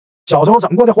小时候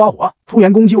整过的花火，突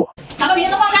然攻击我。咱们明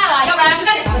天都放假了，要不然去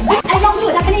干点啥？哎，要不去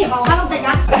我家看电影吧？我妈妈不在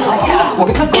家。我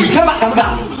们看鬼片吧，敢不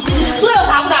敢？这有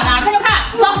啥不敢的？看就看，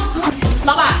走。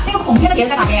老板，那个恐片的碟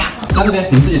子在哪边呀？在那边，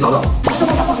你们自己找找。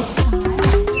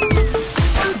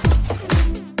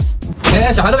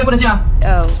哎，小孩那边不能进啊。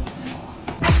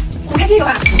我看这个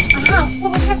吧。啊，会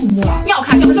不会太恐怖了？要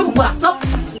看就是最恐怖的，走。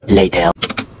Later。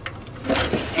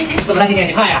这么大今天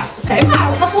你怕呀？谁怕？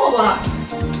我怕错过了。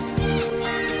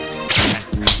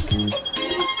你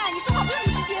说话不是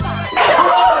你直接吧？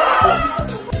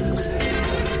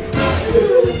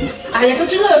哎呀，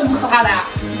这有什么可怕的呀？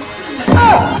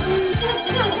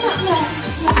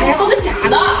哎呀，都是假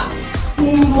的。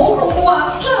好恐怖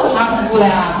啊！这有啥恐怖的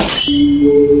呀？哎，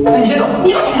你先走，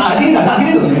你走啊！今天胆大，今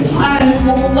天走，今天走。哎，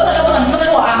我等着，你跟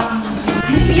着我啊！哎，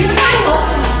你别再走。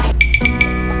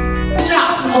这样，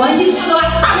我们一起唱歌吧，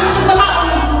大声说快怕了。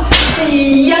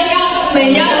喜羊羊、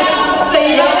美羊羊、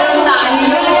沸羊羊、懒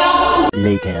羊羊。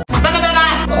Later。拜拜拜拜。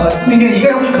宁宁，你一个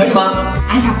人可以吗？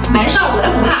哎呀，没事，我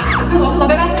不怕。快走，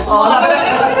拜拜。好了，拜拜。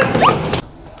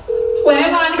喂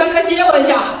妈，你赶紧来接我一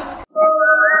下。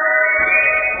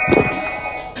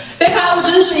别看我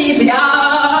只是一只羊。